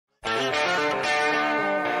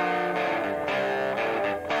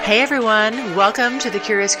Hey everyone, welcome to the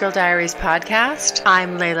Curious Girl Diaries podcast.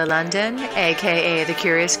 I'm Layla London, aka The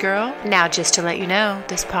Curious Girl. Now just to let you know,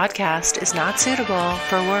 this podcast is not suitable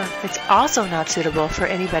for work. It's also not suitable for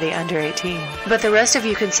anybody under 18. But the rest of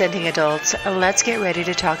you consenting adults, let's get ready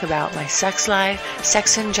to talk about my sex life,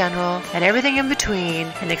 sex in general, and everything in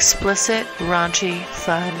between in explicit, raunchy,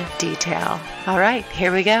 fun detail. Alright,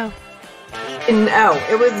 here we go. No,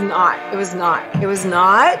 it was not. It was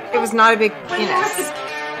not a big penis.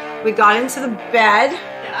 We got into the bed,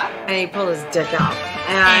 and he pulled his dick out,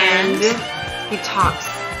 and he talks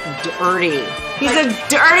dirty. He's a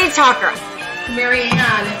dirty talker. Marianne,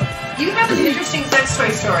 you have an interesting sex toy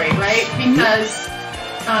story, right? Because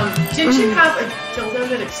didn't you have a dildo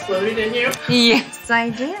that exploded in you? Yes,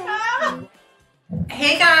 I did.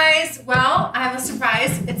 Hey guys, well, I have a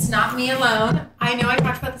surprise. It's not me alone. I know I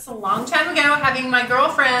talked about this a long time ago, having my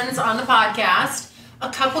girlfriends on the podcast.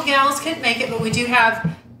 A couple gals couldn't make it, but we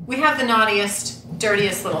have the naughtiest,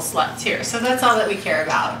 dirtiest little sluts here. So that's all that we care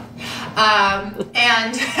about.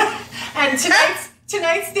 And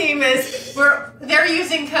tonight's theme is they're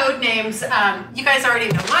using code names. You guys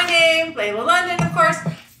already know my name, Layla London, of course.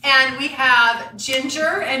 And we have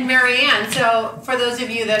Ginger and Marianne. So for those of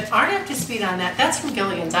you that aren't up to speed on that, that's from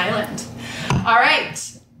Gilligan's Island. All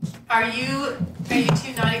right. Are you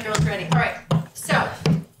two naughty girls ready? All right. So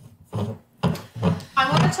I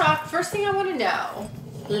want to talk. First thing I want to know,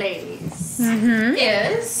 ladies,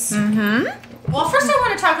 is well, first I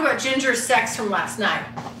want to talk about Ginger's sex from last night.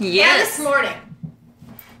 Yes. And this morning.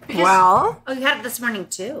 Well, you had it this morning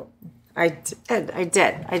too. I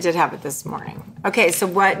did have it this morning. Okay, so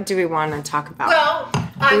what do we want to talk about? Well,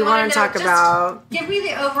 we want to talk about. Give me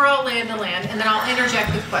the overall lay of the land, and then I'll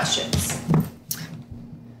interject with questions.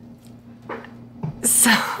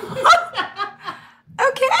 So,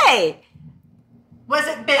 okay. Was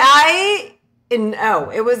it big? No,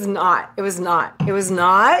 it was not. It was not. Okay.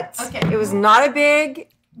 It was not a big.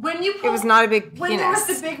 It was not a big penis. When there was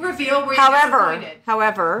the big reveal, were you disappointed?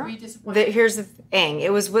 However, were you disappointed? Here's the thing.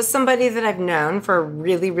 It was with somebody that I've known for a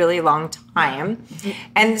really, really long time.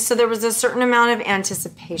 And so there was a certain amount of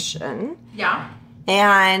anticipation. Yeah.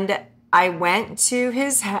 And I went to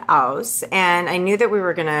his house, and I knew that we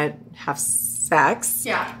were going to have sex.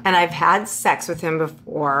 Yeah. And I've had sex with him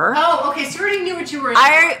before. Oh, okay. So you already knew what you were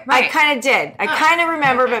I kind of did. I kind of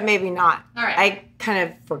remember, okay. but maybe not. All right. I kind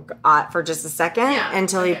of forgot for just a second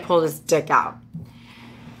until he pulled his dick out.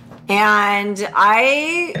 And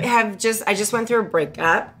I just went through a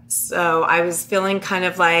breakup. So I was feeling kind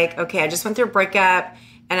of like, okay, I just went through a breakup,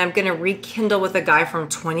 and I'm going to rekindle with a guy from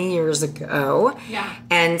 20 years ago. Yeah.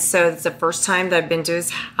 And so it's the first time that I've been to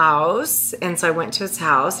his house. And so I went to his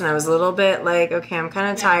house, and I was a little bit like, okay, I'm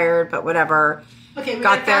kind of tired, but whatever. Okay, we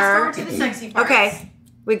got there. Fast forward to the sexy parts. Okay.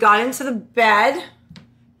 We got into the bed.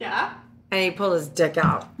 Yeah. And he pulled his dick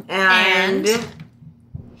out. And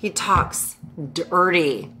he talks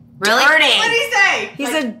dirty. Really? Dirty. What did he say?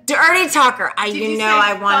 He's a dirty talker. you say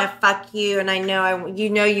I want to fuck you, and I know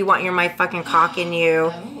you want my fucking cock in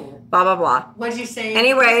you. Oh. Blah, blah, blah. What did you say?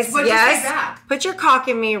 Anyways, what did you say back? Put your cock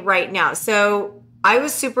in me right now. So I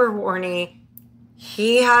was super horny.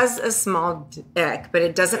 He has a small dick, but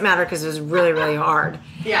it doesn't matter because it was really, really hard.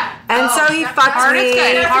 Yeah. And so he fucked hard me. is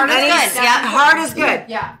good. Hard is good. Yeah, hard is good.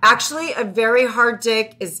 Yeah. Actually, a very hard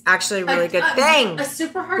dick is actually a really good thing. A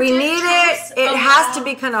super hard We dick need takes it. It has to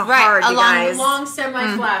be kind of hard, you guys. long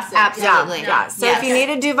semi-flaccid. Absolutely. Yeah. So if you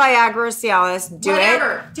need to do Viagra or Cialis, do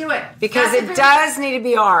it. Do it. Because That's it does need to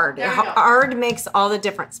be hard. There we go. Hard makes all the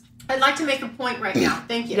difference. I'd like to make a point right now.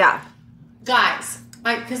 Thank you. Yeah. Guys,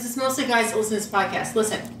 because it's mostly guys that listen to this podcast.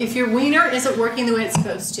 Listen, if your wiener isn't working the way it's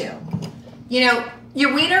supposed to,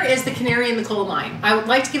 your wiener is the canary in the coal mine. I would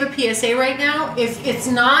like to give a PSA right now. If it's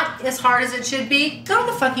not as hard as it should be, go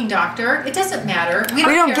to the fucking doctor. It doesn't matter. We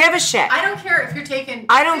don't give a shit. I don't care if you're taking.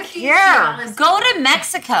 I don't care. Go to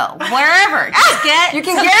Mexico, wherever. Just get You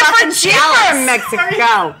can some get it for fucking cheaper in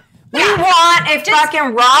Mexico. We want a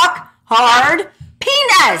fucking rock hard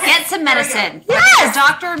penis. Get some medicine. Yes. The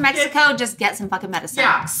doctor in Mexico, just get some fucking medicine.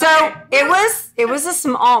 Yeah. So it was a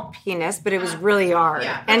small penis, but it was really hard.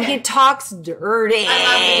 Yeah, and he talks dirty.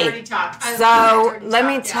 I love the dirty talk. So let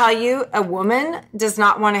me tell you, a woman does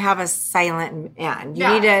not want to have a silent man. You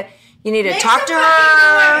need to talk to her.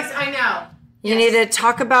 I know. You need to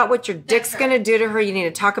talk about what your dick's going to do to her. You need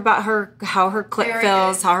to talk about how her clit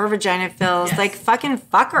feels, how her vagina feels. Yes. Like, fucking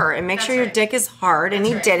fuck her and make sure your dick is hard. And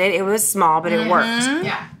he did it. It was small, but it worked.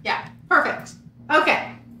 Yeah. Perfect.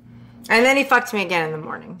 Okay. And then he fucked me again in the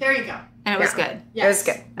morning. There you go. And it was good. Yes. It was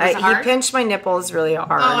good. Was it hard? He pinched my nipples really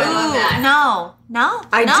hard. Oh, I love that. No.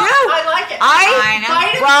 I do. I like it. I know.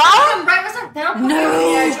 Bite it, Well- right That'll put me over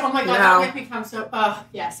the edge. Oh my god, that'll make me come so. Oh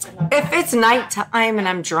yes, I love that. If it's nighttime and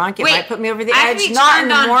I'm drunk, it might put me over the I have edge. to be Not in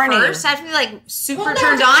turned the on morning. first. I have to be like super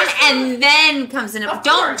turned on, and then comes the nipple.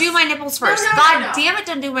 Don't do my nipples first. God damn it!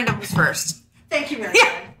 Don't do my nipples first. Thank you,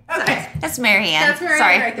 Marianne. Okay. That's Marianne. That's Marianne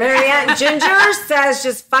Sorry. right there. Marianne, Ginger says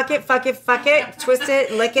just fuck it, twist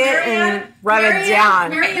it, lick it, and rub it down.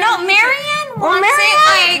 No, Marianne wants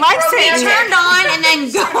Marianne it likes like it. turned on and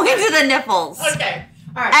then go into the nipples. Okay.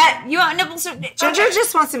 All right. You want nipples? Ginger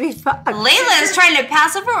just wants to be fucked. Layla is trying to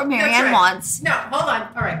pass over what Marianne right. wants. No, hold on.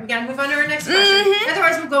 All right, we gotta move on to our next question.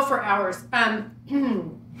 Otherwise, we'll go for hours.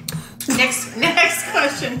 Next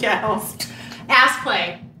question, gals. Ass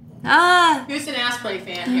play. Who's an ass play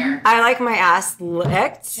fan here? I like my ass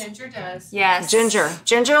licked. Ginger does. Yes.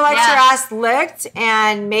 Ginger likes her ass licked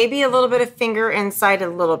and maybe a little bit of finger inside a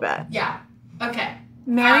little bit. Yeah. Okay.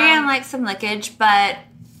 Marianne likes some lickage, but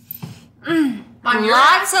on your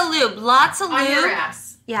lots ass? of lube. Lots of lube. On your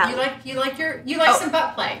ass. Yeah. You like some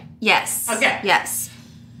butt play. Yes. Okay. Yes.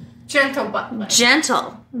 Gentle butt play.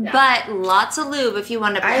 Gentle, but lots of lube if you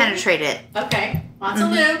want to penetrate it. Okay. Lots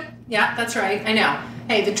of lube. Yeah, that's right. I know.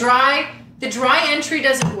 Hey, the dry entry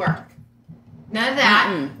doesn't work. None of that.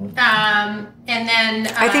 And then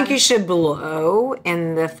I think you should blow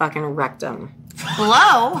in the fucking rectum.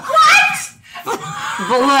 Blow? What?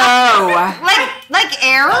 Blow. Like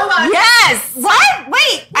air? Hold on. Yes. What?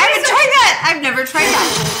 Wait, I haven't tried that. I've never tried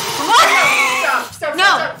that. Stop.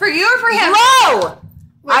 No, for you or for him? Blow.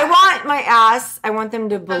 I want my ass. I want them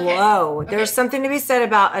to blow. Okay. There's something to be said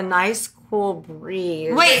about a nice, cool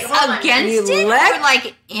breeze. Wait, against it lick, or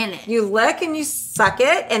like in it? You lick and you suck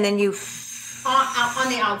it, and then you on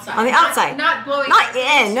the outside. On the outside. Not blowing. Not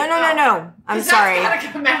in. No. I'm sorry. That's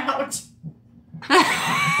gotta come out.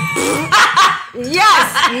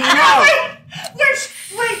 Yes. No.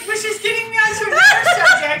 Wait, which is getting me onto another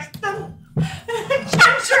subject.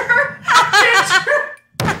 Ginger.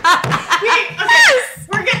 Wait,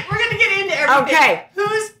 okay. We're gonna get into everything. Okay.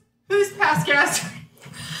 Who's past gas?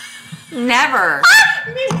 Never.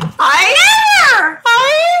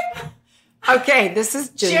 Okay, this is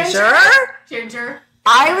Ginger. Ginger.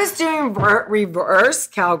 I was doing reverse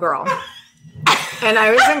cowgirl. And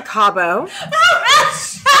I was in Cabo.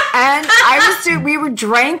 And we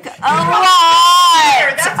drank a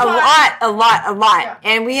lot. Yeah.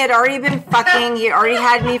 And we had already been fucking. He already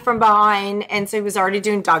had me from behind. And so he was already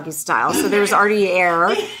doing doggy style. So there was already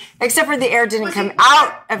air. Except for the air didn't come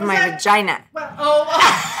out of my vagina. It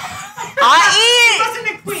wasn't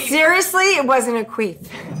a queef. Seriously, it wasn't a queef.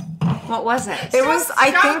 What was it? It was,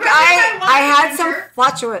 I think I had some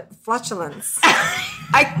flatulence.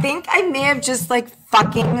 I think I may have just like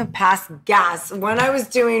fucking passed gas when I was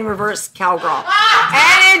doing reverse cowgirl.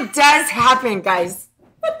 And it does happen, guys.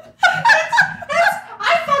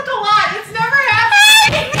 I fuck a lot. It's never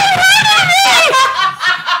happened.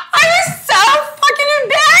 I was so fucking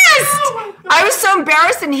embarrassed. Oh my God. I was so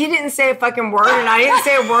embarrassed and he didn't say a fucking word and I didn't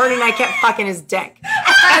say a word and I kept fucking his dick.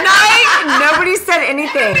 And nobody said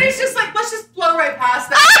anything. Everybody's just like, let's just blow right past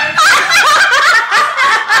that.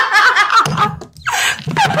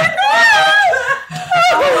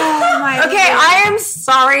 Oh my Okay, I am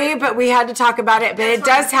sorry, but we had to talk about it. But it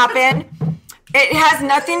does happen. It has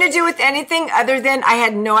nothing to do with anything other than I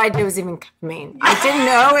had no idea it was even coming. I didn't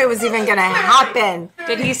know it was even going to happen.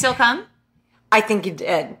 Did he still come? I think he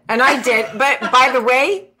did, and I did. But by the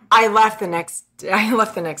way, I left the next day.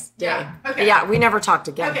 Yeah. Okay. Yeah, we never talked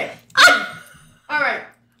again. Okay. All right.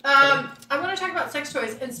 I want to talk about sex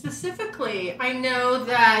toys, and specifically, I know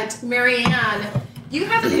that Marianne, you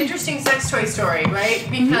have an interesting sex toy story, right?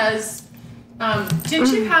 Because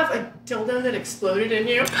didn't you have a dildo that exploded in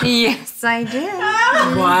you? Yes, I did.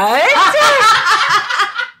 What?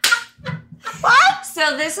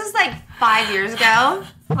 So this is like 5 years ago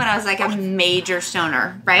when I was like a major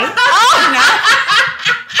stoner, right?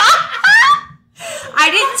 I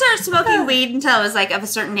didn't start smoking weed until I was like of a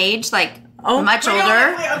certain age, like much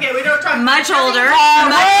older. We don't talk. Much older.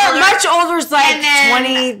 Much older is like And then-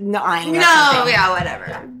 29. No, yeah,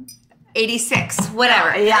 whatever. 86,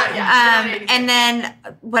 whatever. Yeah. And then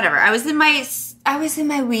whatever. I was in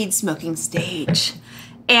my weed smoking stage.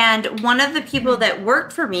 And one of the people that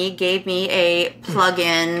worked for me gave me a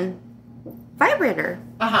plug-in vibrator.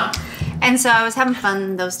 Uh-huh. And so I was having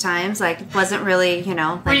fun those times. Like, wasn't really,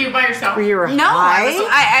 like, Were you by yourself? Were you no, high?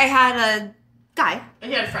 I had a guy.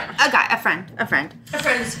 You had a friend. A friend. A friend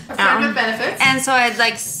with benefits. And so I'd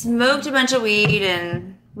like smoked a bunch of weed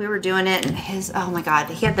and we were doing it and oh my God,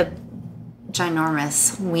 he had the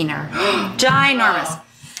ginormous wiener. Ginormous.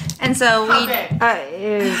 And so How we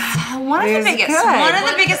big? one of the Is biggest,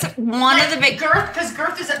 good. one of the big girth, because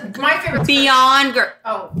girth is my favorite. beyond girth.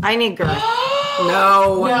 Oh, I need girth.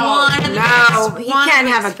 No. One of the No. biggest. He One of can't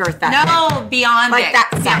the have a biggest. girth that No, beyond Like big. that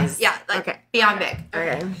Yeah, size. Yeah, like Okay. beyond big. big.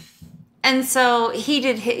 Okay. And so he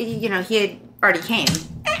did. He had already came.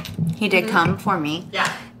 He did come for me.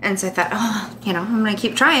 yeah. And so I thought, I'm going to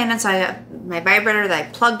keep trying. And so I got my vibrator that I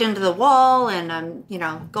plugged into the wall, and I'm,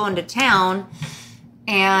 going to town.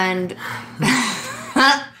 And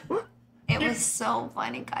it was so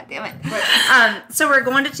funny, God damn it. So we're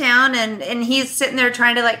going to town, and he's sitting there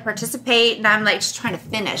trying to like participate, and I'm like just trying to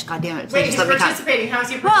finish. God damn it! Wait, just he's let me come. participating. How's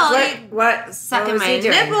he Well, participating? What? Sucking was my he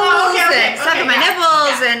doing? nipples Okay, and sucking my yeah,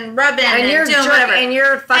 nipples yeah. and rubbing And and you're doing whatever. and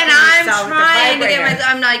you're fucking And I'm yourself with the trying to get vibrator.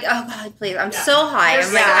 I'm like, oh God, please! I'm so high.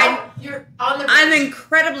 I'm like, You're on the I'm bridge.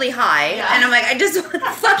 incredibly high, Yeah. and I'm like, I just want to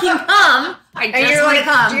fucking come. I And just you're want to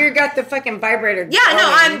like, come. you got the fucking vibrator. Yeah,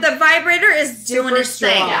 no, going. the vibrator is doing Super its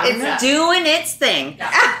thing. strong. It's Yeah. doing its thing.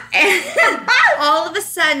 Yeah. And all of a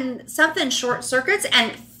sudden, something short circuits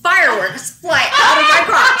and fireworks fly out of my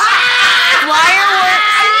crotch.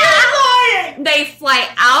 Fireworks. They fly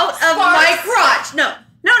out of my crotch. No,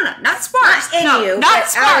 not sparks. in no, you, not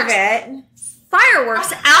but out of sparks. it.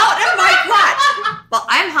 Fireworks out of my crotch. Well,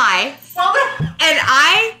 I'm high. Well, And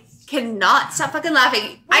I cannot stop fucking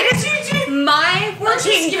laughing. My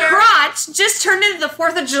fucking scared? crotch just turned into the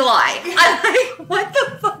 4th of July. I'm like, what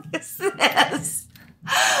the fuck is this?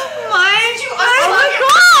 Oh my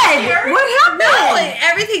God! What happened? No,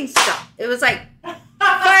 everything stopped. It was like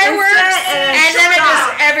fireworks, and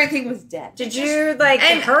then everything was dead. Did you like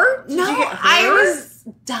And- hurt? Did No, you get hurt? I was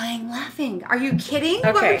dying laughing. Are you kidding?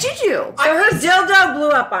 What Okay. would you do? So her dildo blew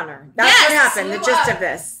up on her. That's Yes, what happened. The blew gist up. of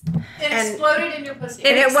this. It And- exploded in your pussy.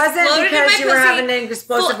 And it wasn't exploded in because my you were pussy. having an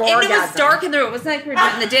explosive And orgasm. it was dark in the room. It wasn't like we were doing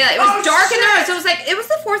it in the daylight. It was Oh, dark in the room. shit. So it was like, it was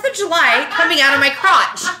the 4th of July coming out of my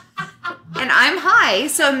crotch. And I'm high.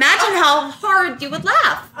 So imagine how hard you would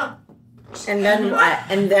laugh. And then what?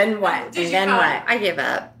 And then what? Did And you then come? what? I give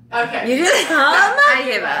up. Okay. You didn't come? I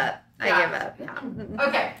give up. I Yeah. give up. Yeah.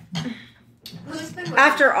 Okay. Who's been with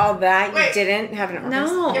After all that, Wait. you didn't have an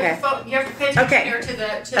orgasm? No. you? Okay. You have to pay attention Okay. here to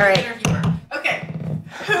the All right. interviewer. Okay.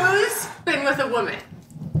 Who's been with a woman?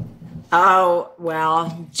 Oh,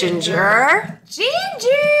 well, Ginger.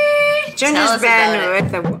 Tell Ginger's us been about it.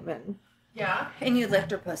 with a woman. Yeah. And you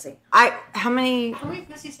licked her pussy. How many? How many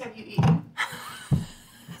pussies have you eaten?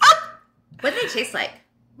 What do they taste like?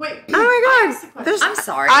 Wait. Oh my Ask the God. question. There's, I'm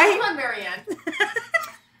sorry. Hold on, Marianne.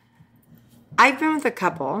 I've been with a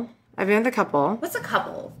couple. What's a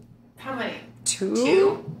couple? How many? Two?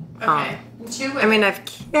 Two? Okay. Two women. I mean, I've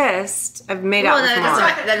kissed. I've made out Well, with no, more.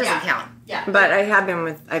 that doesn't Yeah. count. Yeah. But I've been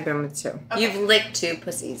with two. Okay. You've licked 2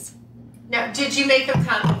 pussies. Now, did you make them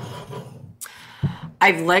come?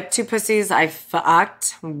 I've licked 2 pussies. I've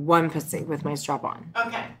fucked 1 pussy with my strap on.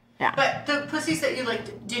 Okay. Yeah. But the pussies that you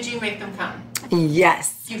licked, did you make them come?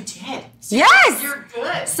 Yes. You did. So Yes. You're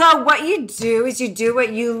good. So what you do is you do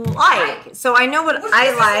what you like. So I know what This I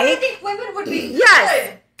is why I like. think women would be Yes.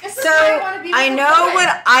 good. This is So why I want to be I with know women.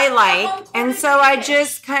 what I home like, and so I court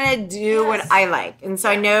just kind of do what Yes. I like, and so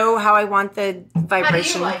I know how I want the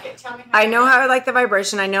vibration. How do you like it? Tell me how I you know like how I like the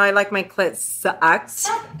vibration. I know I like my clit sucked.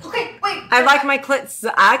 Stop. Okay, wait. I like my clit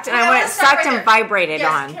sucked, and I want it let's stop sucked right and there. vibrated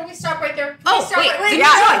Yes, on. Can we stop right there? Can Oh, we stop wait, right wait, there?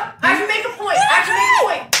 yeah. I have to make a point.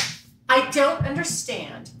 I don't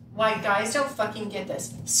understand why guys don't fucking get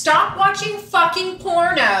this. Stop watching fucking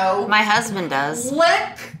porno. My husband does.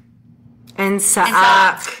 Lick. And suck.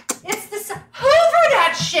 It's the Hoover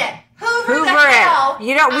that shit. Hoover the hell. it.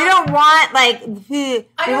 We don't want like we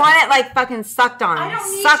don't- want it like fucking sucked on. I don't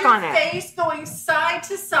need Suck your on it. face going side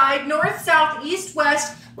to side, north, south, east,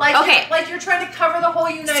 west, like Okay. like you're trying to cover the whole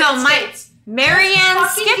United So States. Marianne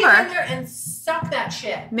Fucking get in Skipper there and suck that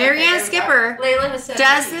shit. Marianne there we go. Skipper Layla has said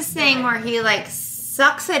does it. this thing where he like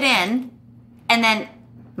sucks it in, and then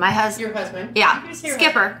my husband, Your husband. yeah, You can say your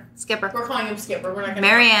Skipper. husband. We're calling him Skipper. We're not going to.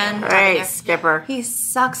 Marianne. All right, Skipper. He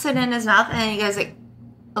sucks it in his mouth, and then he goes like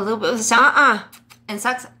a little bit with his tongue, and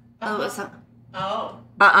sucks a little bit with his tongue. Oh.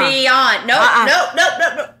 Beyond. No,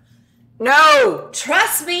 no. No.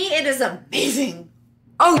 Trust me, it is amazing.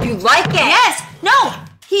 Oh, you like it? Yes. No.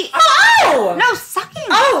 He. Oh. No, sucking.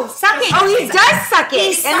 Oh, sucking. Oh, he does suck it,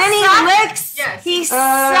 He and then he sucks it. licks. Yes. He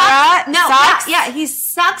sucks. sucks. No, sucks yeah, he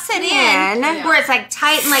sucks it in, in. where it's like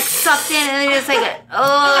tight and like sucked in, and then it's like,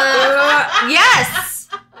 yes,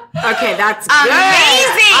 Okay, that's good.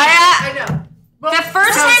 amazing. I know. Well, The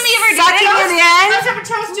first So time you ever did sucking it, it in. Let's have a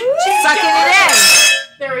toast to Skipper. Sucking it in.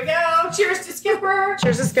 There we go. Cheers to Skipper.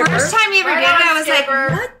 Cheers to Skipper. first time you ever Right did it, on, I was Skipper.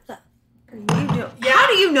 like, what the are you doing? Yeah. How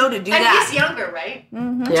do you know to do and that. he's younger, right?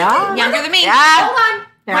 Yeah. Younger than me. Yeah. Hold on.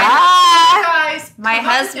 Yeah. Guys, My come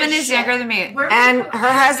up with husband this is shit. younger than me. Where And was it? her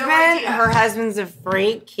I have no husband, idea. her husband's a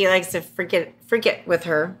freak. He likes to freak it with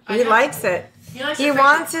her. I He know. likes it. likes He to freak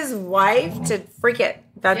wants his wife to freak it.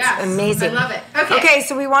 That's Yes, amazing. I love it. Okay,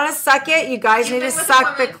 so we want to suck it. You guys You've need to been with a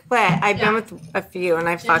suck the woman. clit. I've Yeah. been with a few, and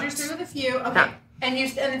I Ginger's fucked. been with a few. Okay. Yeah. And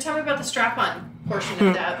then tell me about the strap-on portion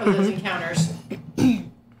of that of those encounters.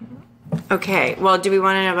 Okay, well, do we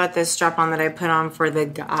want to know about the strap-on that I put on for the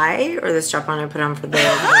guy, or the strap-on I put on for the?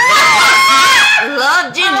 I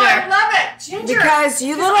love Ginger. Oh, I love it, Ginger. Because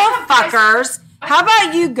you little fuckers. How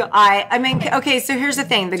about you guys? I mean, okay. So here's the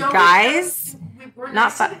thing: the Don't be- guys, we're not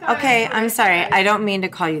nice to the guys. okay. We're I'm nice to sorry. the guys. I don't mean to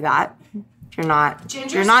call you that. You're not.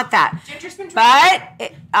 Ginger's- You're not that. Ginger's been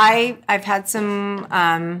But I've had some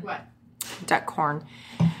what? duck corn.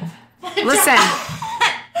 Listen,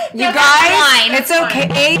 you Yeah, guys, that's fine. it's That's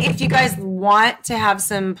okay if you guys want to have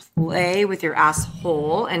some play with your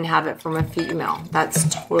asshole and have it from a female. That's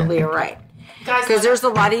totally all right. Guys, Because there's a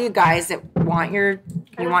lot of you guys that want your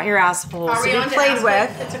assholes are to we be on to played ask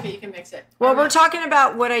with. It's okay, you can mix it. Well, Are we- we're talking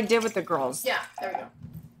about what I did with the girls. Yeah, there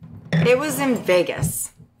we go. It was in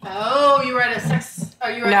Vegas. Oh, you were at a sex. Oh,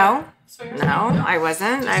 you were No. at a swingers No, night? I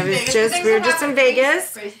wasn't. I in was Vegas. just Things we were have just in happened.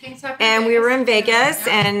 Vegas. Crazy things happen And in we were in Vegas,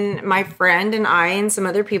 Yeah. and my friend and I and some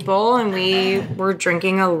other people, and we were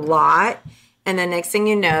drinking a lot. And the next thing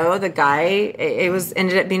you know, the guy, it was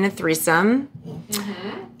ended up being a threesome.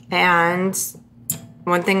 And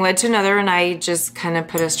one thing led to another, and I just kind of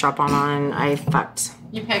put a strap on and I fucked.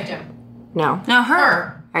 You pegged him. No, No,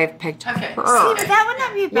 her. I picked Okay. her. See, that would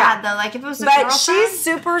not be bad though. Like if it was a But girlfriend. she's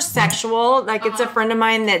super sexual. Like, it's a friend of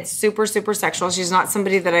mine that's super, super sexual. She's not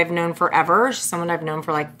somebody that I've known forever. She's someone I've known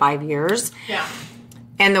for like 5 years. Yeah.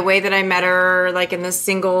 And the way that I met her, like in the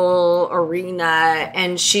single arena,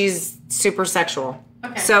 and she's super sexual.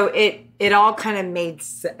 Okay. So it all kind of made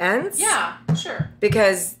sense. Yeah, sure.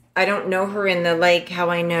 Because I don't know her in the like how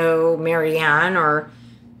I know Marianne, or,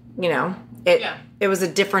 you know, it was a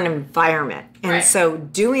different environment. And Right. so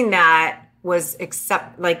doing that was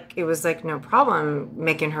it was like no problem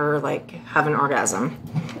making her like have an orgasm.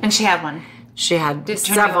 and she had one. She had Did it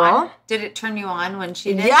turn you several. on? Did it turn you on when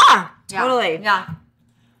she did? Yeah, totally. Yeah.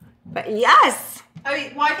 But yes. I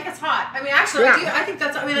mean, well, I think it's hot. I mean, actually, Yeah. I think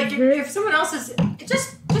that's. I mean, like if someone else is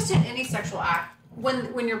just in any sexual act,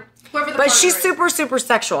 when you're whoever the. But she's partner is. super, super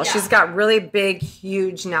sexual. Yeah. She's got really big,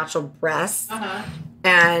 huge natural breasts. Uh-huh.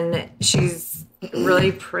 And she's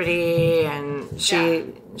really pretty, and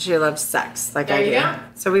she loves sex like There I you do. go.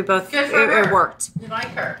 So we both Good for her. it worked. You like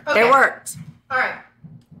her? Okay. It worked. All right.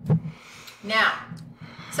 Now,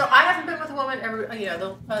 so I haven't been with a woman.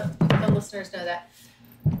 The listeners know that.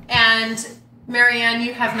 And Marianne,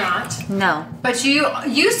 you have not. No. But you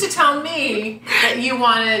used to tell me that you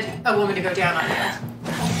wanted a woman to go down on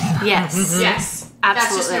you. Yes. Yes. That's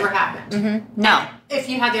just Absolutely. never happened. No. If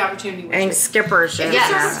you had the opportunity, would And you? Skipper If shit. the Yes.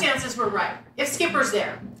 circumstances were right. If Skipper's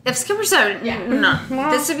there. If Skipper's there, Yeah. no.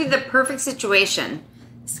 This would be the perfect situation.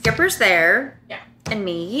 Skipper's there. Yeah. And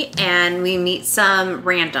me, and we meet some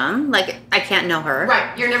random. Like I can't know her.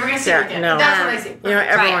 Right. You're never going to see her Yeah, again. no. That's what I see. You know,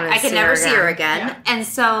 everyone Right. I is can never see her again. Yeah. And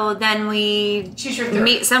so then we She's your third.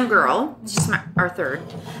 meet some girl. She's our third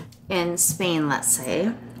in Spain, let's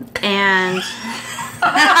say, and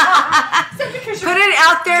Put it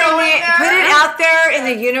out there. Put it out there in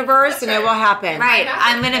the universe, and it will happen. right,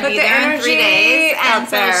 I'm gonna Put be the there in energy 3 days, and out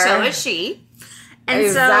so there. so is she. And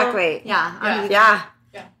Exactly. So, yeah. I'm gonna be Yeah.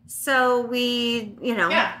 So we,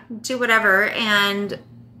 Yeah. do whatever, and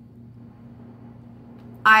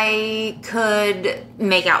I could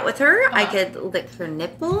make out with her. I could lick her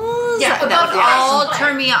nipples. Yeah, that above would the all waist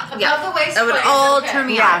turn me on. Above Yeah, the waist that would plate, all okay. turn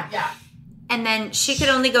me Yeah. on. Yeah. And then she could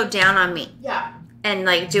only go down on me Yeah. and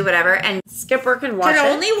like do whatever. And Skipper can watch could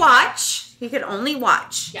it. only watch. He could only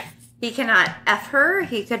watch. Yeah. He cannot F her.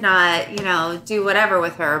 He could not, do whatever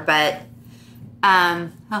with her. But, oh,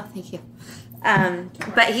 thank you.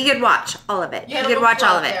 But he could watch all of it. You had He a could little watch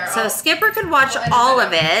all of float it. there. So Oh. Skipper could watch I'll edit all that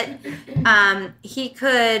of it. He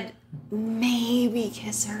could maybe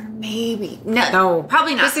kiss her. Maybe. No,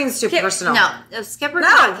 probably not. Kissing's too personal. No, Skipper could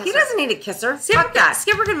No, not kiss he her. doesn't need to kiss her. Skipper, Fuck that.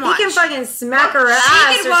 Skipper can He watch. can fucking smack her She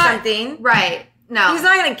ass can or watch- something. Right. No. He's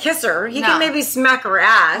not gonna kiss her. He No. can maybe smack her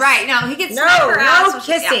ass. Right. No, he can No, smack her ass. no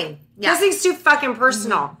kissing. Yeah. Kissing's too fucking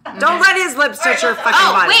personal. Don't let his lips touch your fucking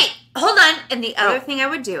Oh, body. wait. Hold on. And the other Oh. thing I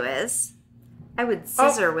would do is I would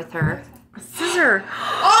scissor with her. Scissor.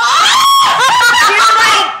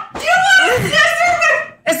 You want a scissor?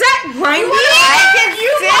 Is that grinding? I can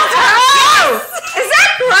you Is that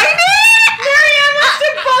grinding?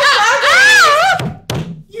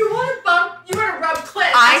 You want to rub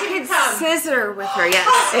clit? I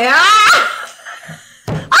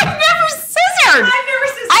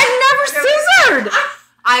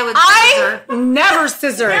I would scissor. I never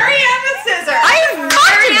scissored. Mary Ann would scissor. I am not a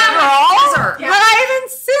girl, Yeah. but I haven't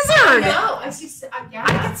scissored. No, I see. Yeah. I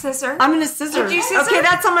could scissor. I'm gonna scissor. Would you scissor? Okay,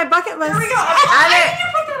 that's on my bucket list. There we go. Add it.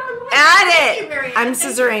 Put that on my Add list. Thank it. you, Mary Ann. I'm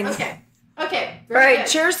Thank scissoring. you. Okay. Okay. All Very right,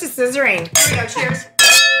 good. cheers to scissoring. Here we go. Cheers.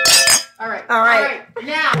 All right. All right.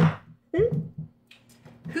 Now,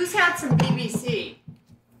 who's had some BBC?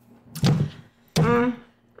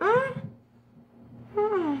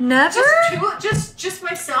 Never? Just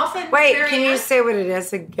myself and Wait, Mary can you Ann? say what it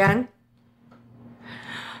is again?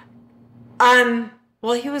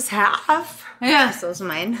 Well, he was half. Yeah, so was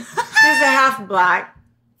mine. He was a half black.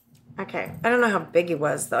 Okay, I don't know how big he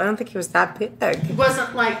was though. I don't think he was that big. It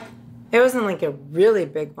wasn't like. It wasn't like a really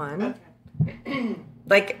big one. Okay.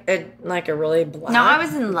 Like a really black. No, I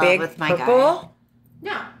was in love big with my guy. purple.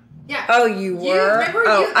 No. Yeah. Oh, you were. You remember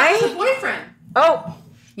oh, you? That was a boyfriend. Oh,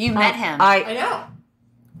 You met him. I know.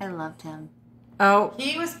 I loved him. Oh.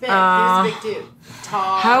 He was big. He was a big dude.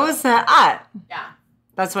 Tall. How was that? Yeah.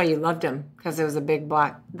 That's why you loved him because it was a big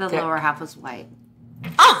black. The dick. lower half was white.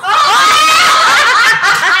 Then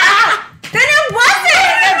it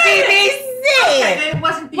wasn't the BBC. Okay, then it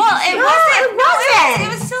wasn't BBC. Well, it No, wasn't. it wasn't. It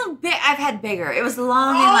was still big. I've had bigger. It was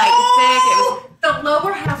long and like thick. It was. The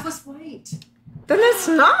lower half was white. Then it's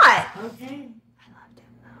not. Okay. I loved him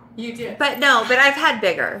though. You did. But I've had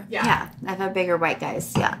bigger. Yeah. I've had bigger white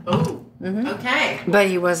guys. Yeah. Oh. Mm-hmm. Okay. But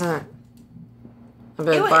he wasn't a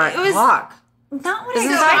big It wa- black it was- hawk. Not what Isn't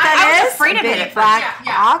I that thought. that I is? was afraid A of big it at black first.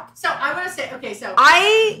 hawk? So I want to say, okay, so.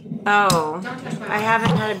 Don't Don't touch my I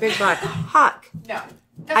haven't had a big black hawk. No.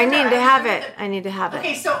 I need to have it. I need to have it.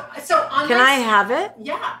 Okay, so on Can this, I have it?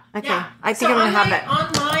 Yeah. Okay, Yeah. I think I'm gonna have it. On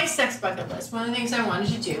my sex bucket list, one of the things I wanted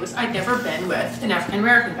to do was I'd never been with an African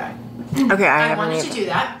American guy. Okay, I I haven't wanted to either. do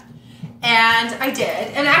that, and I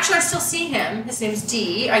did. And actually, I still see him. His name's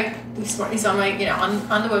D. He's on my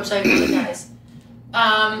on the website for the guys.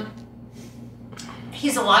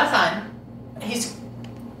 He's a lot of fun. He's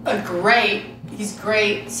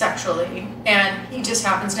great sexually, and he just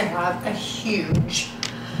happens to have a huge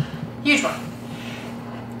one.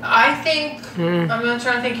 I think I'm gonna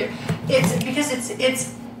try to think here. It's because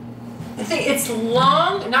it's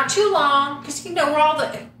long, not too long, because we're all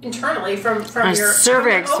internally from My your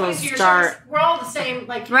cervix from will to your start- cervix, we're all the same,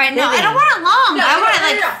 like Right. No, I Really? don't want it long. No, I no, want it no,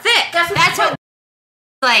 like no, no. thick. That's what-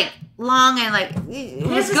 like long and like it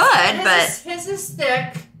was good, but his is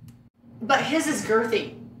thick, but his is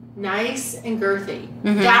girthy, nice and girthy.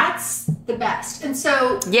 Mhm. That's the best. And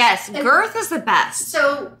so yes, girth is the best.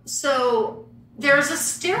 So there's a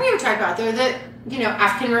stereotype out there that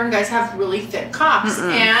African American guys have really thick cocks,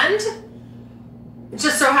 and it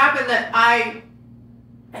just so happened that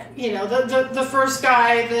the first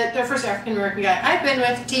guy the first African American guy I've been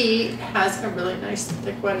with, D, has a really nice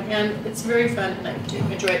thick one, and it's very fun, and I do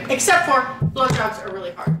enjoy it. Except for blowjobs are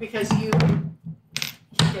really hard because you get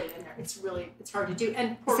it in there. It's hard to do.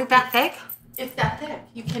 And Is it that thick? it's that thick.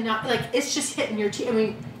 You cannot, it's just hitting your teeth. I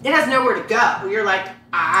mean, it has nowhere to go. You're like,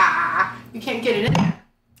 you can't get it in there.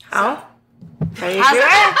 How? How do you How's do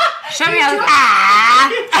it? Show me how.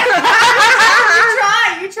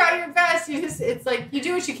 You try your best. It's like, you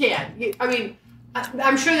do what you can.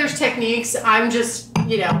 I'm sure there's techniques. I'm just,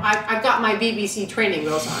 I've got my BBC training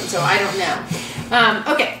wheels on, so I don't know.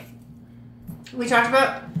 Okay. We talked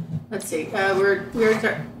about, let's see,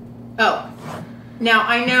 now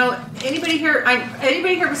I know anybody here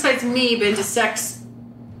besides me been to sex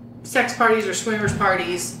parties or swingers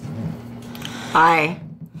parties? Hi.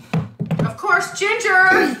 Of course,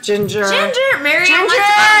 Ginger. Ginger. Mary Ann wants to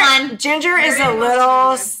go on. Ginger is a Mary Ann little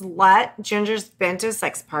wants slut. Ginger's been to a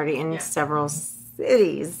sex party in several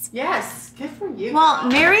cities. Yes, good for you. Well,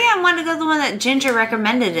 Mary Ann wanted to go to the one that Ginger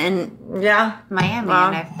recommended in Yeah. Miami,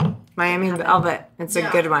 Well, and Miami Velvet. It's a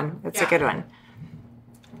Yeah. good one. It's a Yeah. good one.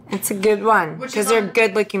 It's a good one Which is because they're on-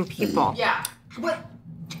 good-looking people. Yeah. What?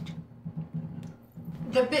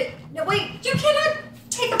 No, wait. You cannot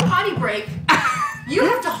take a potty break. You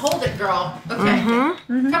have to hold it, girl. Okay.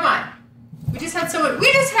 Come on. We just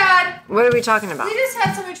had What are we talking about?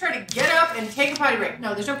 somebody try to get up and take a potty break.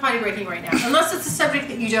 No, there's no potty breaking right now, unless it's a subject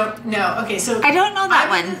that you don't know. Okay, so I don't know that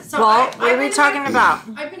one. What are we talking about?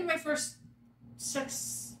 I've been to my first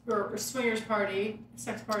sex or swingers party,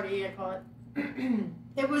 sex party, I call it.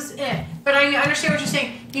 It was it, but I understand what you're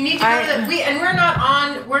saying. You need to go to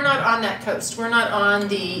we're not on that coast. We're not on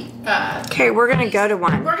the. Okay, we're gonna go to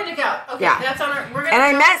one. We're gonna go. Okay, Yeah. that's on our. We're gonna. And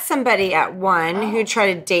I go. met somebody at one who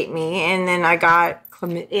tried to date me, and then I got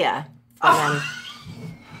chlamydia from him.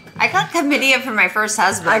 I got chlamydia from my first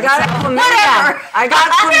husband. I got so chlamydia. whatever. I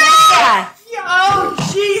got chlamydia. Oh,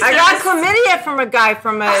 Jesus. I got chlamydia from a guy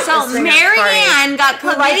from a So swingers Mary party. Ann got Who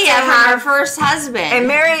liked to chlamydia from her have- first husband. And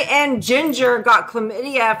Mary Ann Ginger got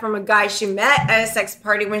chlamydia from a guy she met at a sex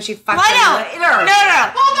party when she fucked him No. later.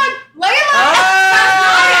 Hold on. Layla.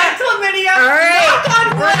 Oh. Chlamydia. All right. Knock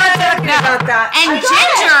on We're not talking about that. And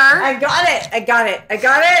I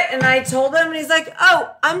got it. And I told him, and he's like,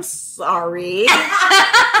 "Oh, I'm sorry." It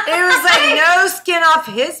was like no skin off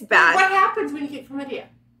his back. What happens when you get chlamydia?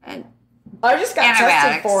 I just got tested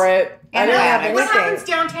Antibiotics. for it. I didn't have Antibiotics. What happens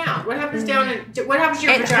anything. downtown? What happens down in? What happens to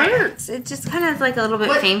your It vagina? hurts. It's just kind of like a little bit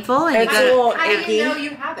What- painful, and It's you a go. little How do icky. you know you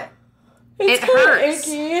have it? It's It kinda hurts.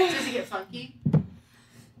 icky. Does it get funky?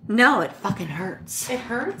 No, it fucking hurts. It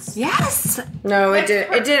hurts. Yes. No, It it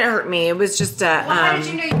didn't. It didn't hurt me. It was just a. Well, how did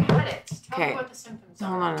you know you had it? Tell me okay. what the symptoms are.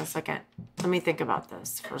 Hold on a second. Let me think about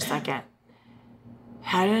this for a second.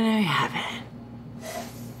 How did I have it?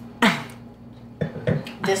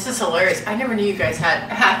 This is hilarious. I never knew you guys had.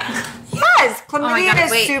 Yes, my chlamydia God,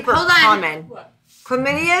 is wait, super hold on. common. What?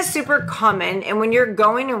 Chlamydia is super common, and when you're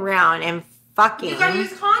going around and fucking, You gotta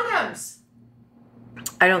use condoms.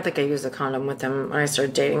 I don't think I used a condom with him when I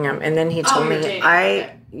started dating him, and then he told you're me dating,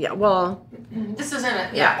 okay. yeah, well, This isn't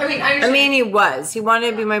it. Yeah. I mean, I I understand. mean, he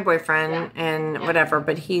wanted to be my boyfriend and whatever,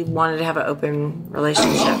 but he wanted to have an open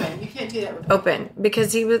relationship. Open. You can't do that with Open,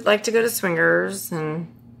 because he would like to go to swingers and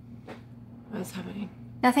what's happening?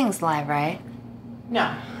 Nothing's live, right?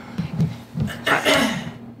 No.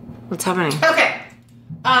 What's happening? Okay.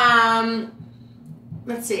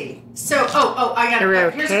 Let's see. So, I got Are we it.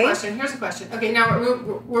 okay? Here's a question. Okay, now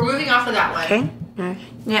we're moving off of that one. Okay. All right.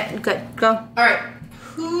 Yeah, good. Go. All right.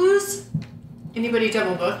 Anybody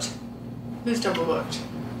double booked? Who's double booked?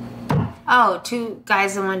 Oh, 2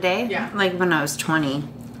 guys in one day? Yeah. Like when I was 20.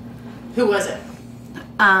 Who was it?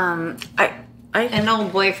 An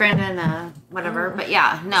old boyfriend and whatever. But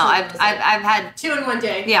yeah, no, I've had 2 in one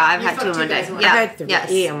day. Yeah, I've You had 2 fucked in one guys day. in Yeah. I had 3 yes.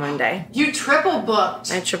 in one day. You triple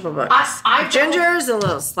booked. I triple booked. I Ginger's a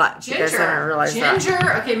little slut. You guys Ginger. haven't realized Ginger.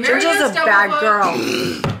 that. Okay, Mary Ginger's Ann's a double bad booked.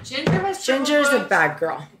 girl. Ginger has triple Ginger's a booked. bad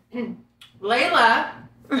girl. Layla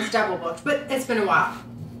is double booked, but it's been a while.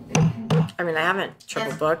 I mean, I haven't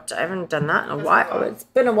triple That's- booked. I haven't done that in a That's while. cool. It's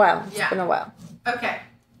been a while. It's Yeah. been a while. Okay.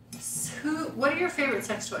 So what are your favorite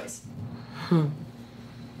sex toys?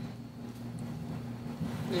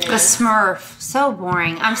 a Smurf. So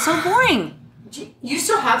boring. I'm so boring. You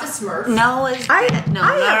still have the Smurf? No, it's I no,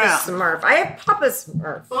 have no. a Smurf. I have Papa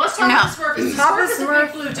Smurf. Well, let's talk No. about the Smurf. The Papa Smurf is a Smurf.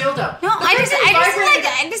 big blue dildo. No, The I big just thing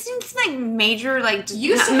vibrating- need like major like You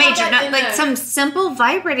used not to have major that not, in like the- some simple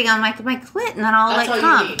vibrating on my clit and then I'll That's like all you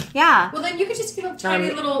come. need. Yeah. Well, then you could just get a tiny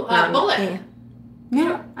No, little no, bullet. yeah.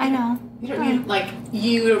 No, I know. You don't need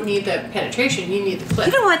you don't need the penetration. You need the clit.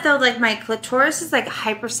 You know what though? Like my clitoris is like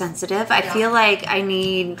hypersensitive. I Yeah. feel like I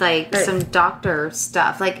need like Right. some doctor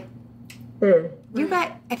stuff. Like you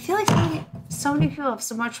got. I feel like so many people have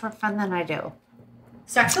so much more fun than I do.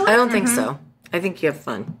 Sexually? I don't think so. I think you have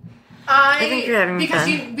fun. I think you're having because fun.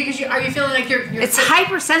 you are you feeling like you're It's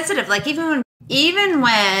hypersensitive. Like even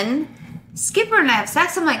when Skipper and I have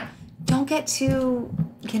sex, I'm like, don't get too,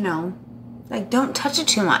 like don't touch it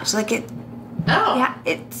too much. Like it. Oh. Yeah,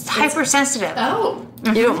 it's hypersensitive. Oh.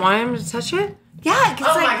 You don't want him to touch it? Yeah. 'Cause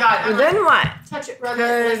Oh like, my god. I'm Then what? touch it, rub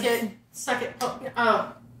it, lick it, suck it.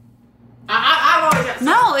 Oh. I've always got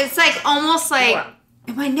No, it's like almost like What?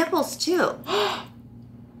 and my nipples too.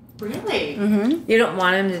 Really? Mm-hmm. You don't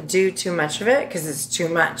want him to do too much of it because it's too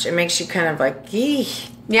much. It makes you kind of like, eek.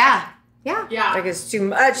 Yeah. Yeah. Yeah. Like it's too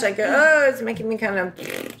much. Like, oh, it's making me kind of.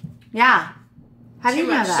 Yeah. How do Too you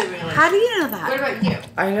know much that? stimulation. How do you know that? What about you?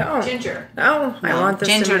 I know. Ginger. No, I want the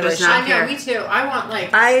Ginger does stimulation. not. I know, Here. me too. I want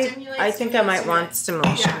like I think I might want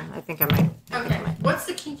stimulation. Yeah. I think I might. Okay. What's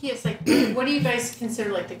the kinkiest what do you guys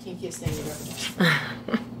consider like the kinkiest thing you've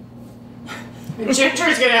ever done?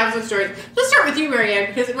 Ginger's gonna have some stories. Let's start with you, Marianne,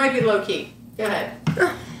 because it might be low key. Go ahead.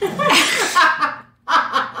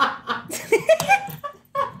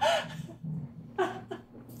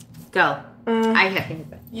 Go. I can't.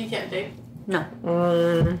 You can't date. No.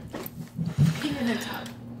 Pee in a tub.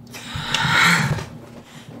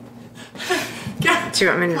 Do you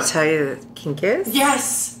want me to tell you the kink is?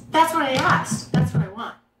 Yes, that's what I asked. That's what I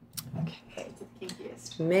want. Okay. It's the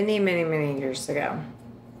kinkiest. Many, many, many years ago,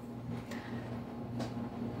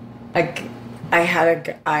 I had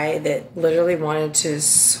a guy that literally wanted to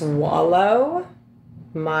swallow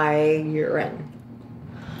my urine.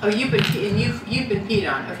 Oh, you've been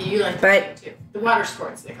peed on. Okay, you like the But- too. The water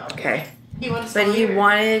sports they call it. Okay. He wanted to But swallow he your-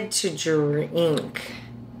 wanted to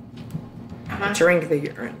drink the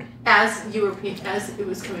urine. as you were peed, as it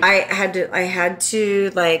was coming. I had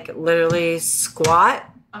to like literally squat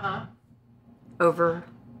Uh huh. over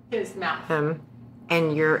His mouth. him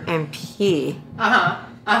and pee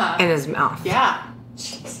in his mouth. Yeah.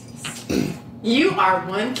 Jesus. You are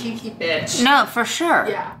one kinky bitch. No, for sure.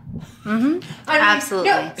 Yeah.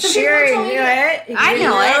 Absolutely. Sure, you know it. I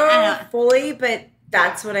know it. Fully, but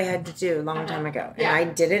that's what I had to do a long time ago. Yeah. And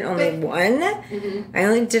I did it only one. I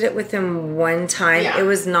only did it with him one time. Yeah. It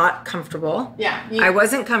was not comfortable. Yeah. I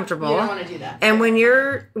wasn't comfortable. You don't want to do that. And when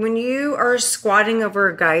you are squatting over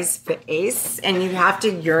a guy's face and you have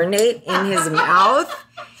to urinate in his mouth,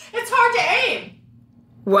 it's hard to aim.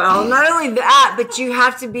 well, not only that, but you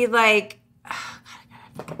have to be like, oh,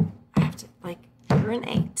 God, I have to like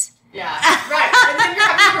urinate. Yeah. Right. And then you're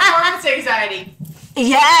having performance anxiety.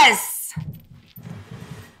 Yes.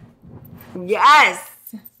 Yes.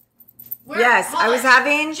 Yes. Hold I was on.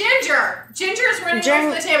 having Ginger. Ginger is running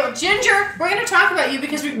off the table. Ginger, we're going to talk about you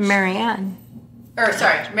because we... Marianne.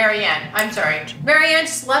 Marianne. I'm sorry. Marianne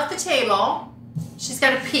just left the table. She's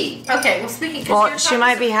got to pee. Okay, well, speaking... Well, she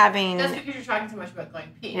might be having... That's because you're talking so much about going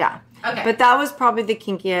pee. Yeah. Okay. But that was probably the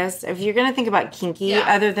kinkiest. If you're going to think about kinky,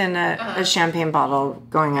 other than a champagne bottle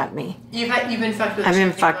going at me. You've been fucked with I've a been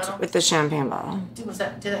champagne fucked bottle? with the champagne bottle. Did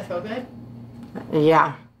that feel good?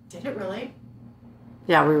 Yeah. Did it really?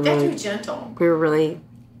 Yeah, we were That's really... too gentle. We were really...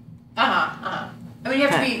 I mean, you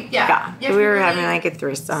have to be... Yeah. Yeah. You have to We be were really having like a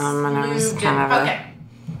threesome and it was lubed kind in. of Okay.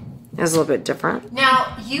 It was a little bit different.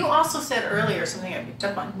 Now, you also said earlier something I picked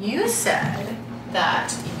up on. You said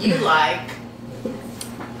that you like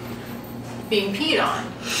being peed on.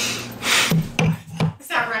 Is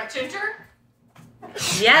that right, Ginger?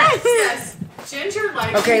 Yes. Yes. Ginger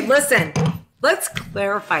likes... Okay, listen. Let's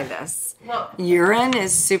clarify this. Well, Urine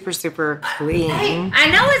is super, super clean. Hey.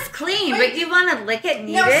 I know it's clean, Wait. but you want to lick it and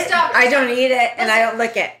eat no, it? stop. I don't eat it and I don't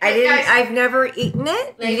lick it. Wait, guys. I've never eaten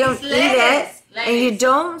it. Ladies, You don't eat ladies, it. And you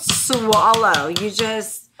don't swallow. You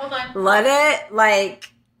just Hold on. let it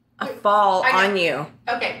like fall I know. on you.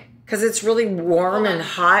 Okay. Because it's really warm Hold on. and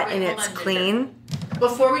hot Wait, and hold it's on, Ginger. clean.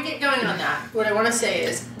 Before we get going on that, what I want to say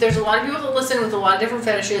is there's a lot of people that listen with a lot of different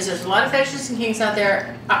fetishes. There's a lot of fetishes and kinks out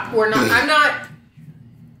there.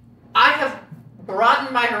 I have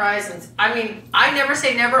broadened my horizons. I mean, I never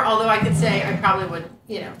say never, although I could say I probably would,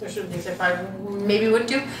 there's certain things I probably maybe wouldn't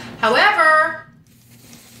do. However,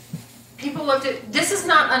 people looked at, this is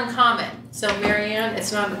not uncommon. So Marianne,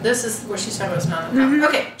 this is what she's talking about, it's not uncommon.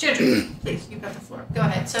 Okay, Ginger, please, you've got the floor. Go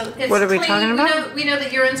ahead. So it's What are we clean. talking about? We know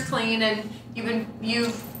that urine's clean and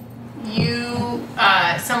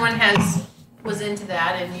someone was into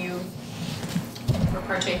that and you were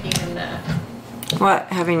partaking in the... What?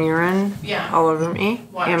 Having urine Yeah. all over me?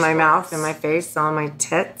 Water in my mouth, sports. in my face, on my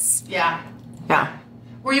tits? Yeah. Yeah.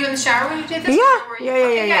 Were you in the shower when you did this? Yeah. Or were you- Yeah.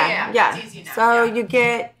 Okay, Yeah. It's easy now. So yeah.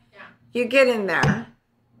 you get in there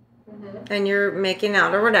and you're making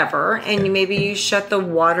out or whatever, and maybe you shut the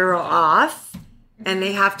water off, and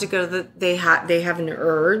they have to go to they have an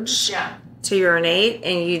urge to urinate,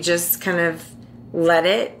 and you just kind of let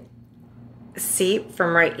it seep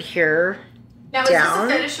from right here Now, down.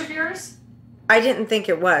 is this a fetish of yours? I didn't think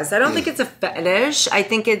it was. I don't think it's a fetish. I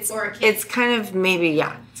think it's Or a kink. it's kind of maybe It's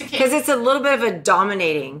a kink. because it's a little bit of a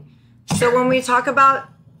dominating. So when we talk about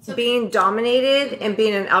being dominated and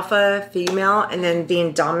being an alpha female and then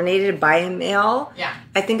being dominated by a male,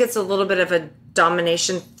 I think it's a little bit of a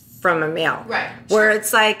domination from a male, Right. Where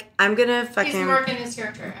it's like I'm gonna fucking He's working his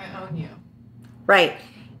territory. I own you. right,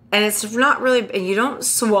 and it's not really. And you don't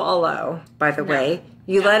swallow, by the way.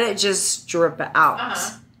 You let it just drip out.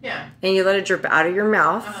 Yeah. And you let it drip out of your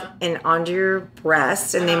mouth and onto your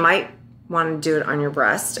breast. And they might want to do it on your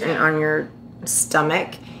breast and on your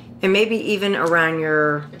stomach. And maybe even around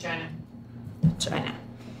your vagina.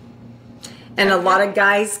 And a lot of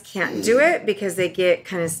guys can't do it because they get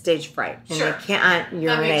kind of stage fright. And they can't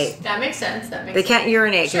urinate. That makes sense. They can't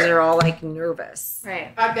urinate because they're all like nervous.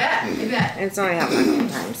 Right. I bet. And it's only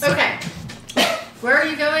happened sometimes. Okay. Where are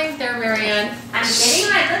you going there, Marianne? I'm getting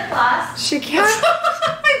my lip gloss. She can't.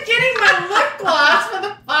 I'm getting my lip gloss for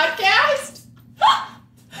the podcast.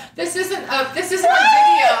 This isn't a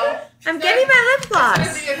video. I'm getting my lip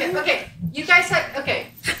gloss. Okay. You guys had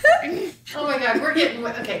oh my God, we're getting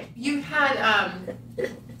okay. You had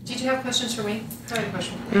did you have questions for me? I had a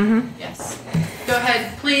question for you. Mm-hmm. Yes. Go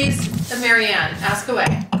ahead, please, Marianne. Ask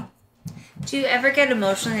away. Do you ever get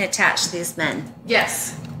emotionally attached to these men?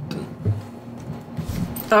 Yes.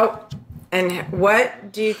 Oh, and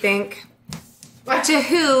what do you think? What? To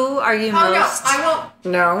who are you most? No, I won't.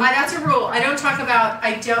 No. That's a rule. I don't talk about.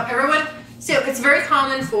 Everyone. So it's very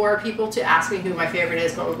common for people to ask me who my favorite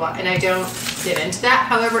is, blah blah blah, and I don't get into that.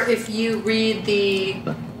 However, if you read the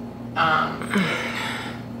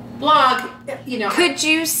blog, Could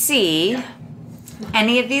you see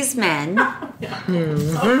any of these men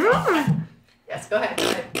Yes, go ahead.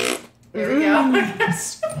 There we go.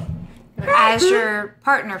 as your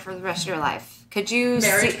partner for the rest of your life? Could you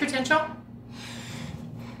Marriage see potential?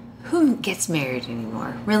 who gets married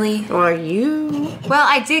anymore? Really? Or you? Well,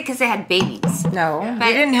 I did because I had babies. No, But,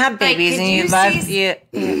 you didn't have like, babies, could and you you left. see-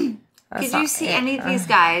 That's Could you not- see any of these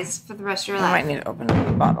guys for the rest of your I life? might need to open up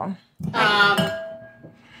the bottle.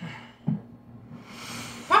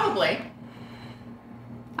 Probably.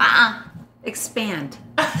 Expand.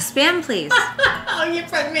 Expand, please. Oh, you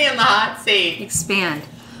put me in the hot seat. Expand.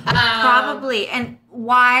 Probably. And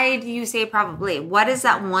why do you say probably? What is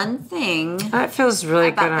that one thing? That feels really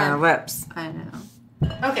About good on them. our lips. I know.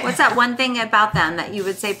 Okay. What's that one thing about them that you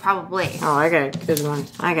would say probably? Oh, I got a good one.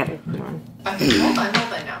 Okay, Hold on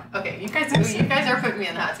now. Okay, you guys are putting me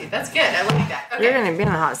in the hot seat. That's good. I like that. Okay. you're gonna be in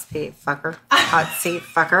the hot seat, fucker. Hot seat,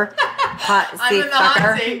 fucker. Hot I'm seat, in the hot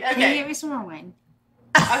fucker. seat. Can you Okay. give me some more wine?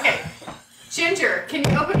 Okay. Ginger, can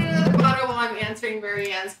you open another bottle while I'm answering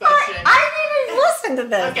Mary Ann's question? I didn't listen to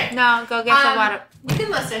this. Okay. No, go get the water. You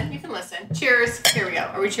can listen. Cheers. Here we go.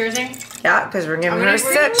 Are we cheersing? Yeah, because we're giving I'm her a gonna-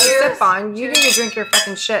 we're gonna sip cheers. on. You need to drink your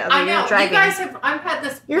fucking shit. I Otherwise know. you're dragging. You guys have. I've had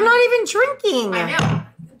this. You're not even drinking. I know.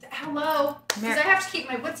 Hello. Because I have to keep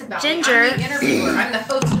my wits about Ginger. me. I'm the interviewer. I'm the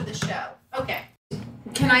host of the show. Okay.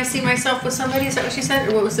 Can I see myself with somebody? Is that what she said?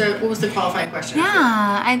 Or what was the qualifying question?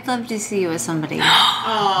 Yeah, I'd love to see you with somebody.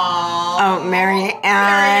 Oh, Mary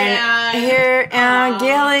Ann. Here on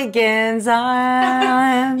Gilligan's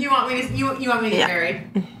Island. You want me to get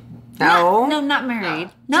married? No. No, not married.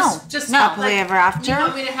 No. Just no. Happily ever after. You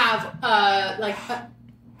want me to have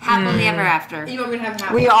Happily ever after. you want me to have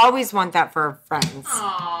happy? We always want that for our friends.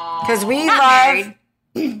 Aww. Because we Not love. married.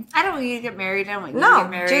 I don't want you to get married. I don't want you to No, get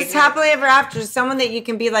married. just happily ever after. Someone that you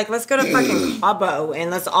can be like, let's go to fucking Cabo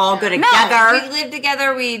and let's all go together. No, we live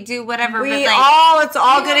together. We do whatever. We but like, let's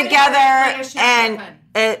all You go know, together like a and chaperone.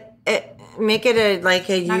 it make it a not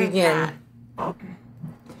even union. that. Okay.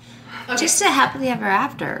 Just a happily ever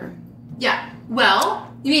after. Yeah.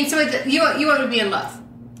 Well, you mean so you want to be in love?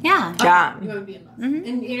 Yeah. Yeah. You want to be in love, Mm-hmm.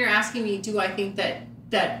 and you're asking me, do I think that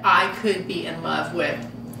I could be in love with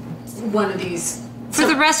one of these? For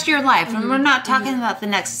the rest of your life. And we're not talking about the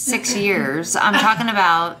next 6 years. I'm talking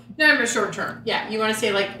about... No, I'm a short term. Yeah, you want to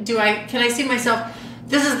say like, can I see myself?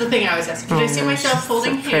 This is the thing I always ask. Can I see myself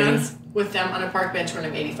holding hands with them on a park bench when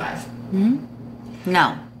I'm 85?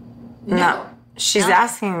 No. No. She's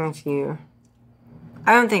asking if you.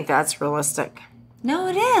 I don't think that's realistic. No,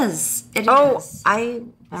 it is. It Oh, is. I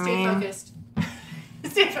Stay mean, focused.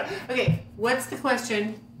 Okay, what's the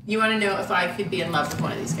question? You want to know if I could be in love with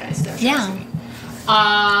one of these guys? That's what you're Yeah. asking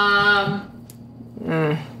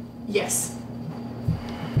me. Yes.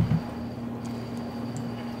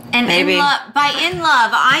 And Maybe. by in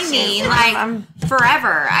love, I mean like I'm-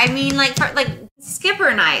 forever. I mean like Skipper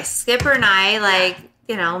and I like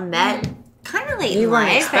met kind of late you in weren't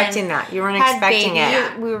life. expecting and that. You weren't had expecting baby-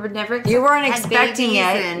 it. We were never. You weren't had expecting babies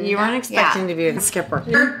it. and- You weren't expecting yeah. to be a skipper.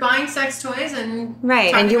 You're buying sex toys and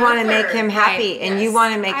Right. And you talking want to about make flirt. him happy. Right, And yes. you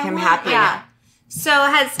want to make I him want- happy. Yeah. So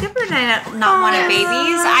had Skipper and I not wanted babies,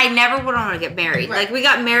 I never would want to get married. Right. Like we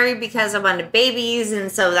got married because I wanted babies,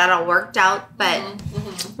 and so that all worked out. But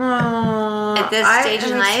at this stage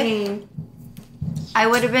in life, I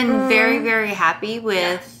would have been very, very happy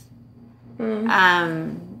with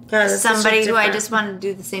somebody who I just wanted to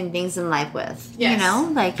do the same things in life with. Yes. You know,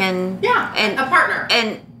 like and a partner.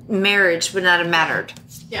 and marriage would not have mattered.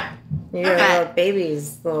 Yeah. You got Okay. little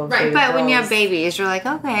babies. Little Right, baby But when you girls. have babies, you're like,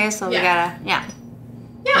 okay, so we Yeah. gotta, Yeah.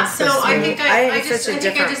 So so I sweet. think I I think just such a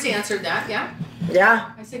different- answered that. Yeah. Yeah.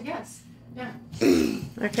 I said yes. Yeah.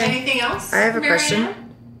 Okay. Anything else? I have a Mary question. Ann?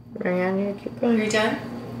 Marianne, you keep Are you going. done?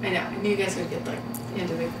 I know. I knew you guys would get like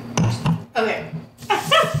into the question. Okay.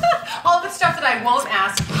 All the stuff that I won't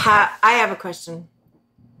ask. I have a question.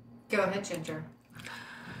 Go ahead, Ginger.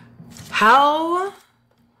 How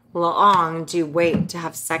long do you wait to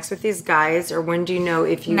have sex with these guys, or when do you know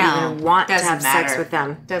if you No, even want to doesn't have sex matter. with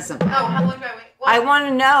them? doesn't Oh, matter. how long do I wait? Well, I want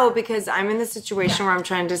to know because I'm in the situation where I'm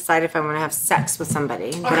trying to decide if I want to have sex with somebody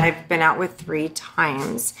that Okay. I've been out with 3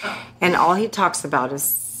 times, and all he talks about is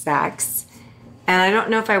sex. And I don't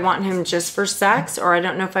know if I want him just for sex, or I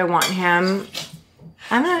don't know if I want him.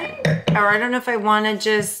 I don't know if I want to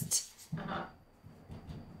just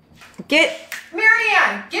get.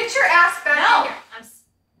 Marianne, get your ass back in here.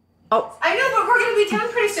 Oh, I know, but we're going to be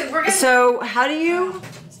done pretty soon. We're going to. so how do you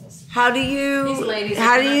These ladies are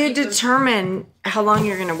how do gonna you keep those- determine how long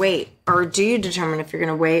you're going to wait, or do you determine if you're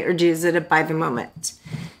going to wait, or is it a by the moment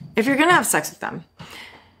if you're going to have sex with them?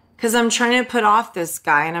 Because I'm trying to put off this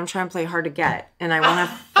guy and I'm trying to play hard to get. And I want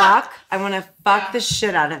to fuck. I want to fuck the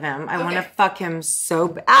shit out of him. I want to fuck him so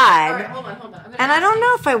bad. All right, hold on. And I don't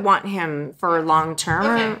know if I want him for long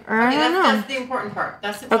term or I don't know. That's the important part.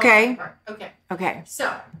 That's the important part. Okay.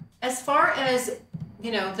 So, as far as,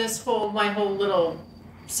 my whole little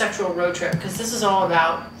sexual road trip, because this is all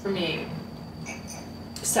about, for me,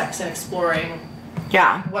 sex and exploring.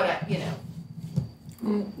 Yeah.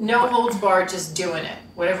 No holds barred, just doing it.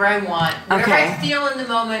 Whatever I want. Whatever I feel in the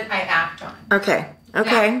moment, I act on. Okay.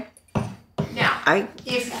 Now, but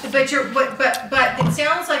it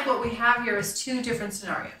sounds like what we have here is two different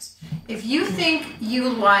scenarios. If you think you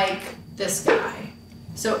like this guy,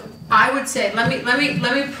 so I would say, let me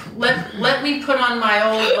put on my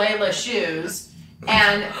old Layla shoes,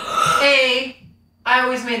 and I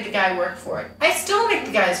always made the guy work for it. I still make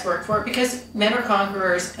the guys work for it because men are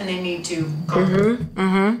conquerors and they need to conquer.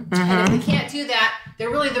 And if they can't do that,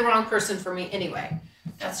 they're really the wrong person for me anyway.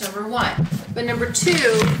 That's number one. But number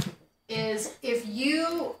two is if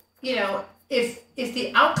if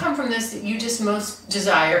the outcome from this that you just most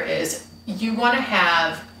desire is you want to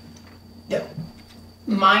have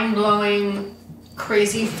mind-blowing,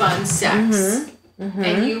 crazy, fun sex,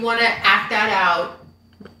 and you want to act that out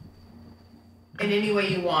in any way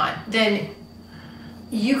you want, then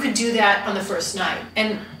you could do that on the first night.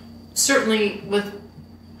 And certainly with,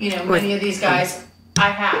 many of these guys, I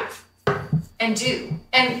have and do.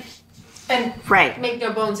 And make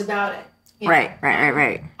no bones about it. Right.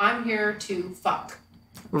 I'm here to fuck.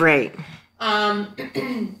 Right.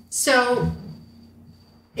 So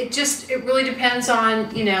it really depends on,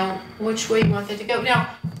 which way you want that to go.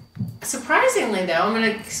 Now, surprisingly though, I'm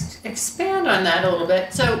going to expand on that a little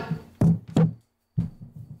bit. So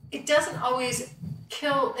it doesn't always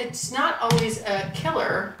kill, it's not always a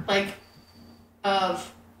killer,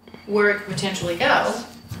 of where it could potentially go.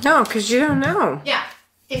 No, because you don't know. Yeah.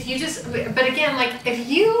 If you just, but again, if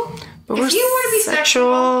you want to be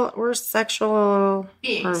sexual, we're sexual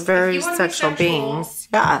beings. We're very sexual beings.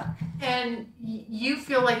 Yeah. And you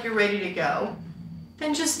feel like you're ready to go,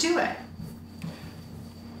 then just do it.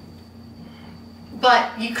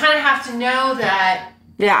 But you kind of have to know that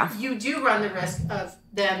you do run the risk of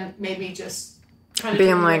them maybe just kind of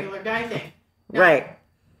doing a regular guy thing. Right.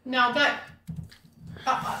 Now that,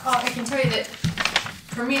 I can tell you that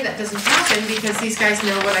for me that doesn't happen because these guys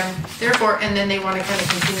know what I'm there for, and then they want to kind of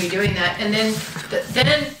continue doing that. And then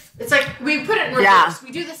it's like we put it in reverse. Yeah.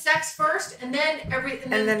 We do the sex first, and then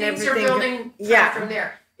things are building from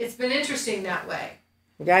there. It's been interesting that way.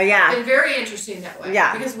 Yeah. It's been very interesting that way.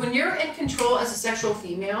 Yeah. Because when you're in control as a sexual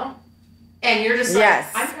female, and you're just like,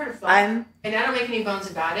 I'm here to fuck, and I don't make any bones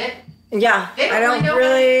about it. Yeah. They don't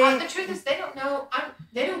really know. The truth is, they don't know.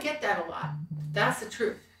 They don't get that a lot. That's the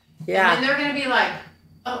truth. Yeah. And they're going to be like,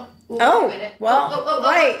 wait a minute. Well,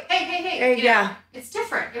 right. Hey. It's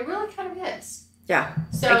different. It really kind of is. Yeah.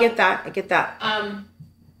 So I get that.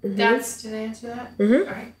 That's, did I answer that? Mm-hmm.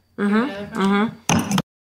 All right. Mm-hmm.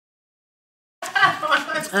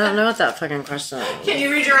 I don't know what that fucking question is. Can you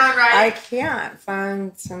read your own writing? I can't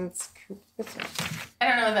find since. I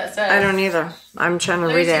don't know what that says. I don't either. I'm trying to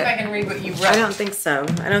read it. Let me see if I can read what you wrote. I don't think so.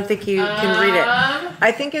 I don't think you can read it.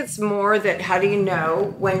 I think it's more that how do you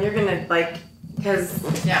know when you're gonna because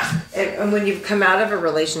and when you've come out of a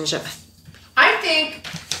relationship. I think.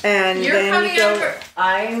 And you're then coming you go. out of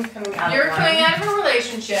I'm coming out. You're coming out of a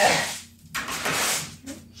relationship.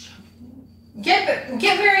 Get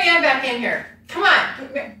Marianne back in here. Come on.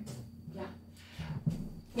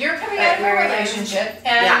 You're coming out of a relationship,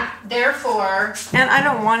 and therefore... And I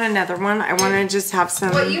don't want another one. I want to just have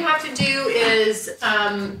some... What you have to do is,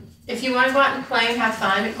 if you want to go out and play and have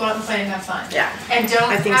fun, go out and play and have fun. Yeah. And don't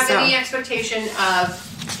have any expectation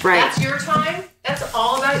of, that's your time, that's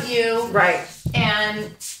all about you. Right.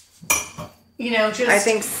 And, just I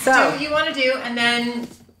think so. Do what you want to do, and then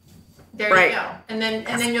there you go. And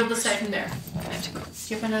then you'll decide from there.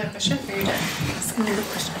 Do you have another question? Or are you done? Ask another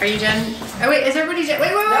question. Are you done? Oh, wait, is everybody done?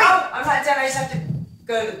 Wait. No, I'm not done. I just have to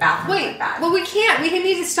go to the bathroom. Wait, well, we can't. We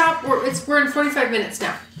need to stop. We're in 45 minutes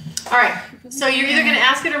now. All right. So you're either going to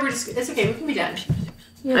ask it or it's okay. We can be done.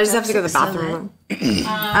 I just have to go to the bathroom.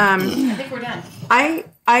 I think we're done. I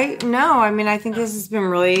think this has been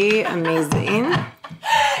really amazing.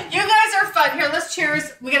 You guys are fun. Here, let's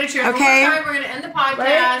cheers. We got to cheers. Okay. One more time. We're going to end the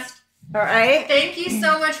podcast. All right. Thank you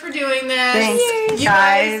so much for doing this. Thanks, you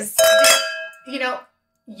guys.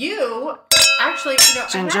 You actually,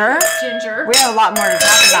 Ginger. Ginger. We have a lot more to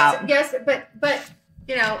talk about. Yes, but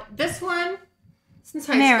this one since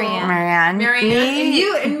high school. Marianne. And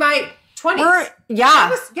you in my 20s.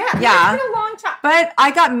 Yeah. It's been a long talk. But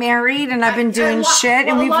I got married and I've been doing shit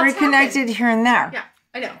and we've reconnected here and there. Yeah,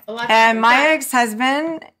 I know. A lot. And my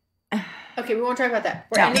ex-husband. Okay, we won't talk about that.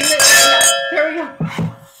 We're ending this. Here we go.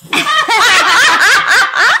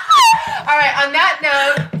 All right. On that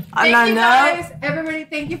note, thank you guys, everybody.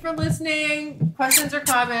 Thank you for listening. Questions or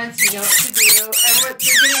comments, you know what to do. And we're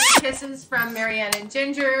getting kisses from Marianne and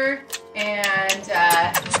Ginger, and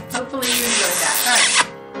hopefully you enjoyed that.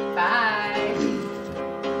 All right. Bye.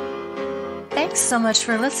 Thanks so much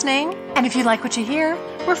for listening. And if you like what you hear,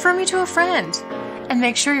 refer me to a friend. And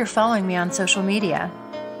make sure you're following me on social media.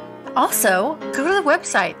 Also, go to the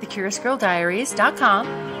website, thecuriousgirldiaries.com,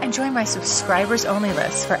 and join my subscribers-only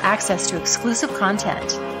list for access to exclusive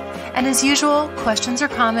content. And as usual, questions or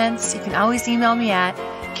comments, you can always email me at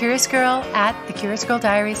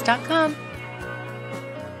curiousgirl@thecuriousgirldiaries.com.